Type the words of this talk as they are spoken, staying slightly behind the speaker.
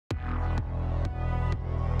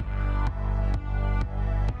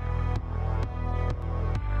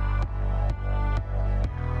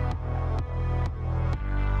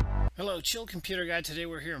Hello, Chill Computer Guy. Today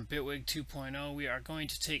we're here in Bitwig 2.0. We are going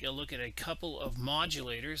to take a look at a couple of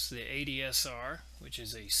modulators, the ADSR, which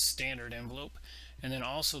is a standard envelope, and then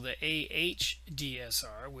also the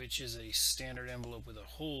AHDSR, which is a standard envelope with a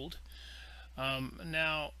hold.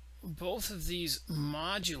 Now, both of these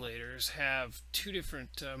modulators have two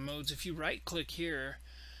different modes. If you right-click here,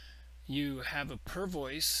 you have a per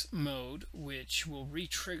voice mode, which will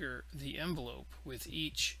re-trigger the envelope with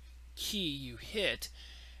each key you hit.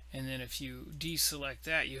 And then if you deselect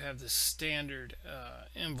that, you have the standard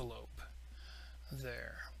envelope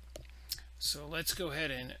there. So let's go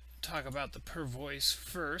ahead and talk about the per voice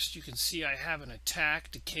first. You can see I have an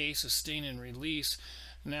attack, decay, sustain, and release.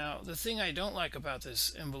 Now, the thing I don't like about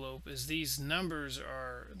this envelope is these numbers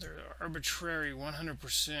they're arbitrary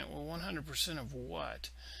 100%. Well, 100% of what?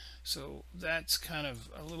 So that's kind of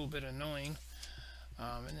a little bit annoying.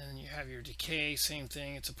 And then you have your decay, same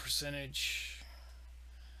thing, it's a percentage.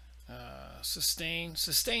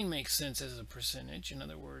 Sustain makes sense as a percentage. In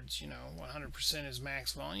other words, 100% is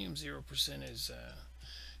max volume, 0% is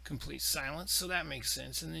complete silence, so that makes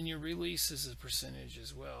sense. And then your release is a percentage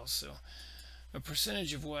as well. So a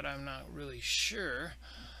percentage of what, I'm not really sure.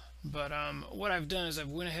 But what I've done is I've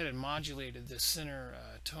went ahead and modulated the center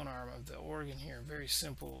tone arm of the organ here. Very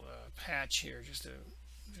simple patch here, just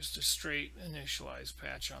a straight initialized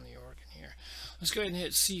patch on the organ here. Let's go ahead and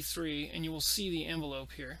hit C3, and you will see the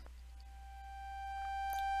envelope here.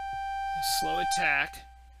 Slow attack,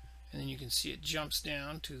 and then you can see it jumps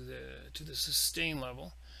down to the sustain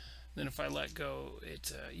level. Then if I let go,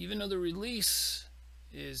 it even though the release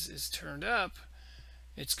is turned up,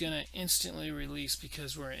 it's going to instantly release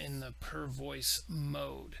because we're in the per voice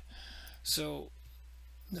mode. So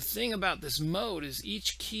the thing about this mode is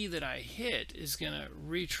each key that I hit is going to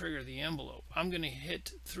re-trigger the envelope. I'm going to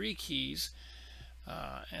hit 3 keys,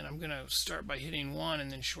 and I'm going to start by hitting one,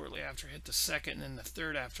 and then shortly after hit the second, and then the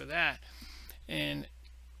third after that. And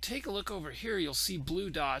take a look over here, you'll see blue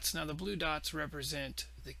dots. Now the blue dots represent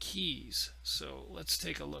the keys. So let's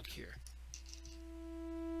take a look here.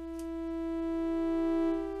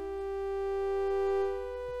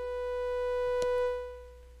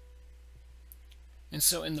 And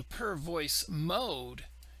so in the per voice mode,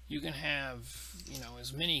 you can have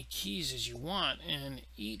as many keys as you want, and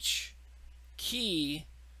each key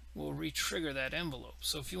will re-trigger that envelope.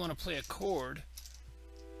 So if you want to play a chord,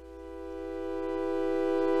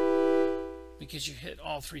 because you hit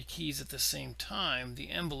all 3 keys at the same time,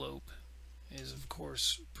 the envelope is of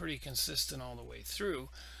course pretty consistent all the way through.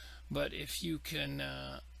 But if you can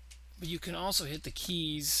also hit the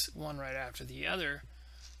keys one right after the other.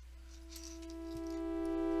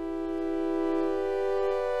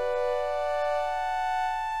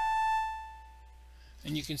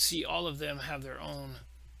 And you can see all of them have their own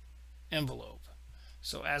envelope.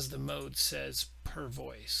 So as the mode says, per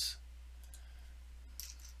voice.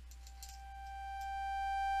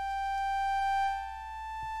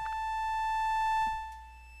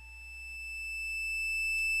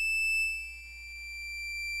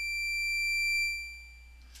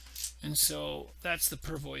 And so that's the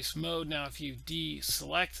per voice mode. Now if you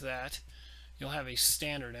deselect that, you'll have a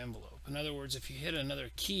standard envelope. In other words, if you hit another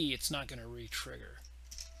key, it's not going to re-trigger.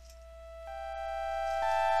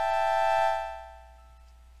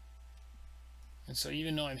 And so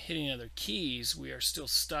even though I'm hitting other keys, we are still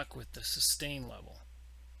stuck with the sustain level.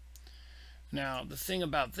 Now the thing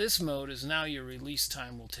about this mode is now your release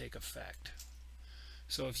time will take effect.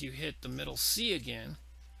 So if you hit the middle C again,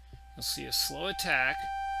 you'll see a slow attack.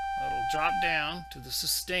 It'll drop down to the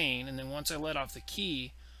sustain, and then once I let off the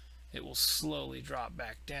key, it will slowly drop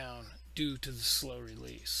back down due to the slow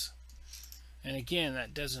release. And again,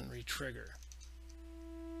 that doesn't re-trigger.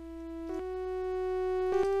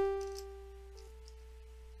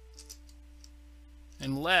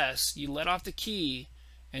 Unless you let off the key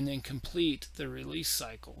and then complete the release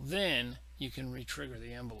cycle. Then you can re-trigger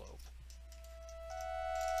the envelope.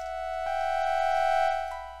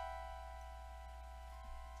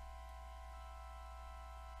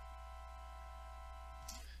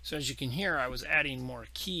 So as you can hear, I was adding more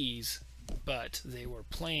keys, but they were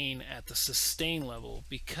playing at the sustain level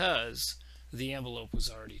because the envelope was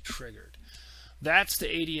already triggered. That's the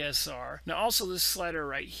ADSR. Now also this slider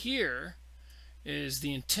right here is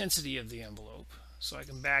the intensity of the envelope. So I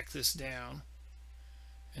can back this down,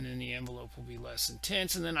 and then the envelope will be less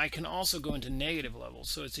intense. And then I can also go into negative levels.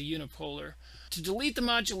 So it's a unipolar. To delete the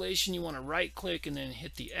modulation, you want to right click and then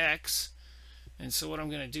hit the X. And so what I'm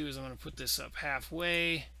going to do is I'm going to put this up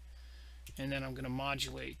halfway, and then I'm going to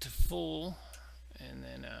modulate to full, and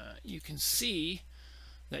then you can see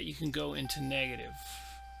that you can go into negative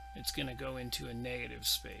it's going to go into a negative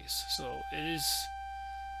space. So it is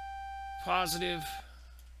positive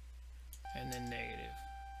and then negative.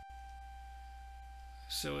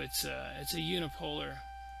 So it's a unipolar.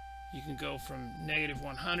 You can go from negative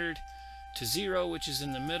 100 to 0, which is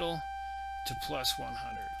in the middle, to plus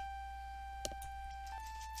 100.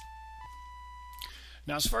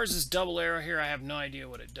 Now, as far as this double arrow here, I have no idea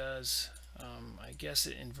what it does. I guess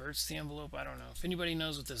it inverts the envelope. I don't know. If anybody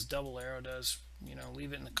knows what this double arrow does, you know,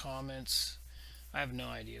 leave it in the comments. I have no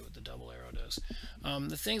idea what the double arrow does.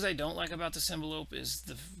 The things I don't like about this envelope is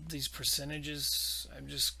these percentages. I'm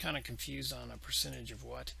just kind of confused on a percentage of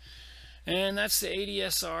what. And that's the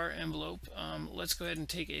ADSR envelope. Let's go ahead and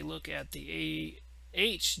take a look at the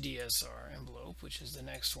AHDSR envelope, which is the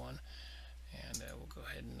next one. And we'll go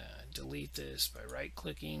ahead and delete this by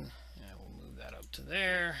right-clicking. And we'll move that up to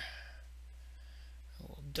there.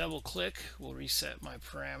 We'll double-click. We'll reset my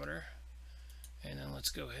parameter. And then let's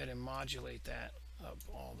go ahead and modulate that up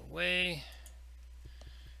all the way.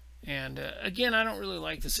 And again, I don't really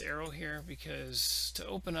like this arrow here, because to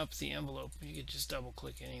open up the envelope, you could just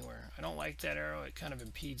double-click anywhere. I don't like that arrow. It kind of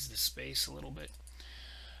impedes the space a little bit.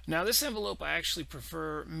 Now, this envelope I actually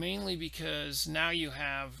prefer, mainly because now you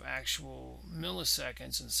have actual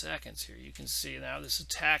milliseconds and seconds here. You can see now this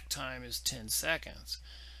attack time is 10 seconds.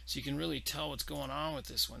 So you can really tell what's going on with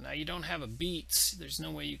this one. Now, you don't have a beats. There's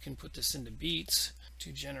no way you can put this into beats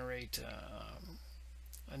to generate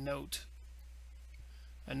a note-based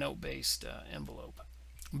envelope.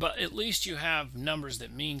 But at least you have numbers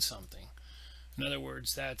that mean something. In other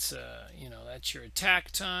words, that's that's your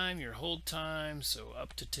attack time, your hold time. So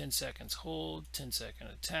up to 10 seconds hold, 10-second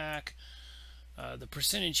attack. The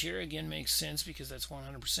percentage here again makes sense, because that's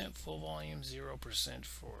 100% full volume, 0%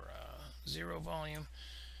 for 0 volume.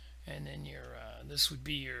 And then your this would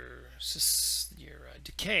be your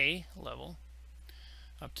decay level,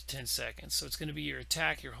 up to 10 seconds. So it's going to be your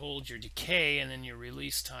attack, your hold, your decay, and then your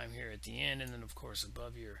release time here at the end. And then, of course,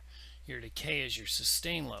 above your decay is your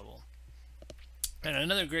sustain level. And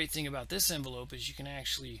another great thing about this envelope is you can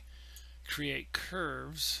actually create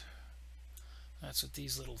curves. That's what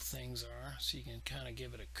these little things are. So you can kind of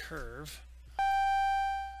give it a curve.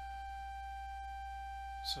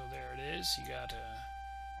 So there it is. You got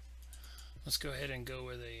let's go ahead and go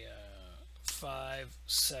with a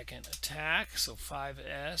 5-second attack. So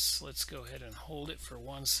 5S. Let's go ahead and hold it for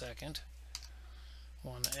 1 second.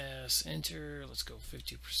 1S, enter. Let's go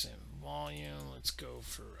 50% volume. Let's go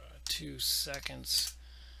for 2 seconds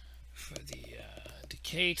for the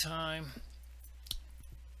decay time.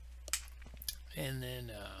 And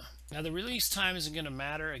then now the release time isn't going to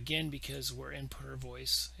matter, again, because we're in per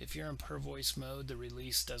voice. If you're in per voice mode, the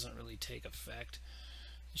release doesn't really take effect.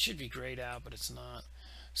 It should be grayed out, but it's not.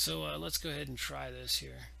 So let's go ahead and try this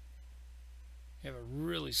here. You have a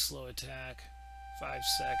really slow attack, 5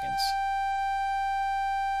 seconds.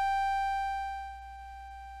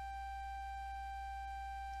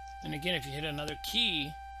 And again, if you hit another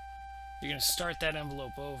key, you're going to start that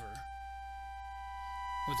envelope over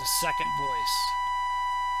with a second voice.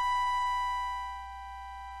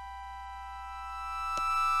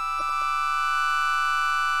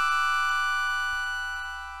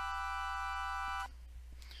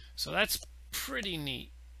 So that's pretty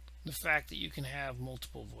neat, the fact that you can have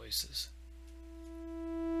multiple voices.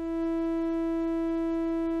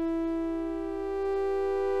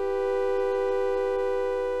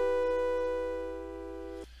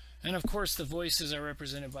 And of course, the voices are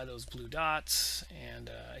represented by those blue dots.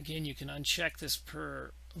 And again, you can uncheck this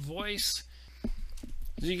per voice.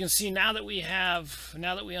 As you can see, now that we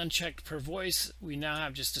unchecked per voice, we now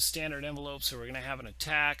have just a standard envelope. So we're going to have an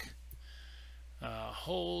attack,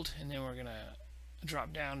 hold, and then we're going to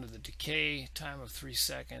drop down to the decay time of 3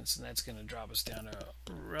 seconds, and that's going to drop us down to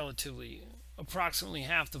approximately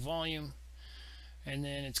half the volume. And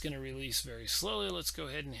then it's going to release very slowly. Let's go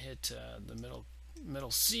ahead and hit the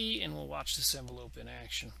middle C, and we'll watch this envelope in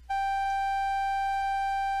action.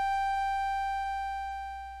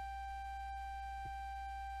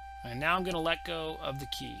 And now I'm going to let go of the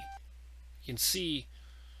key. You can see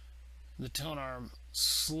the tone arm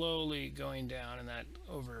slowly going down, and that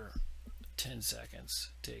over 10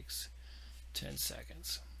 seconds takes 10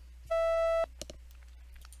 seconds.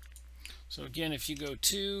 So again, if you go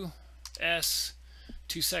 2S,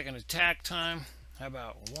 2-second attack time, how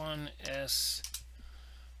about 1S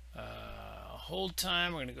hold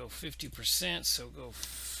time? We're going to go 50%, so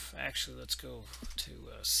actually let's go to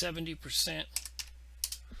 70%,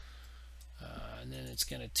 and then it's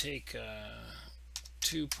going to take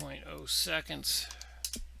 2.0 seconds,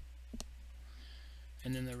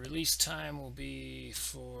 and then the release time will be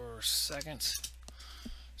 4 seconds.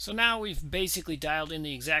 So now we've basically dialed in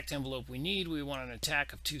the exact envelope we need. We want an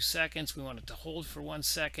attack of 2 seconds. We want it to hold for 1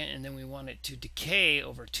 second, and then we want it to decay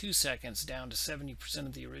over 2 seconds down to 70%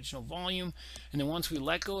 of the original volume. And then once we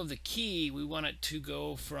let go of the key, we want it to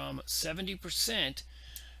go from 70%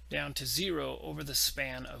 down to 0 over the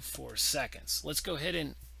span of 4 seconds. Let's go ahead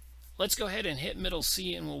and hit middle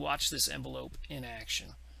C, and we'll watch this envelope in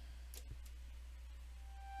action.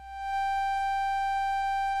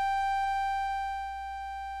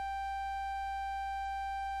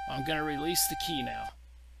 I'm going to release the key now.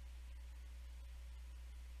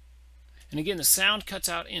 And again, the sound cuts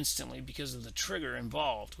out instantly because of the trigger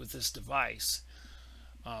involved with this device.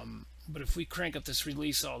 But if we crank up this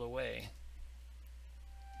release all the way,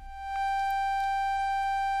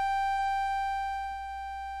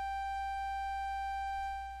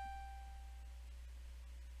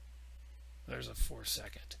 there's a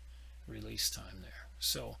 4-second release time there.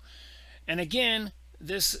 So, and again,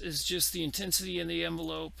 this is just the intensity in the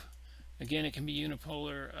envelope. Again, it can be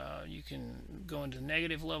unipolar. You can go into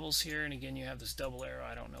negative levels here, and again, you have this double arrow.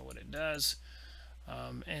 I don't know what it does.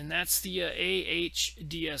 And that's the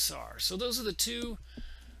AHDSR. So those are the two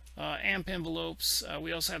amp envelopes.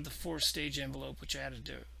 We also have the 4-stage envelope, which I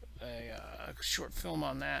added a short film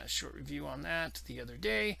on that, a short review on that the other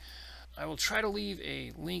day. I will try to leave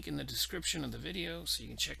a link in the description of the video so you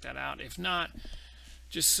can check that out. If not,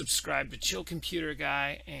 just subscribe to Chill Computer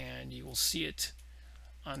Guy and you will see it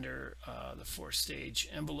under the 4-stage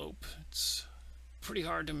envelope. It's pretty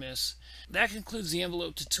hard to miss. That concludes the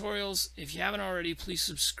envelope tutorials. If you haven't already, please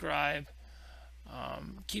subscribe.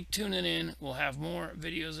 Keep tuning in. We'll have more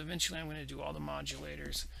videos. Eventually I'm going to do all the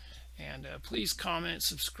modulators. And please comment,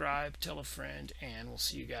 subscribe, tell a friend, and we'll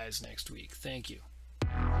see you guys next week. Thank you.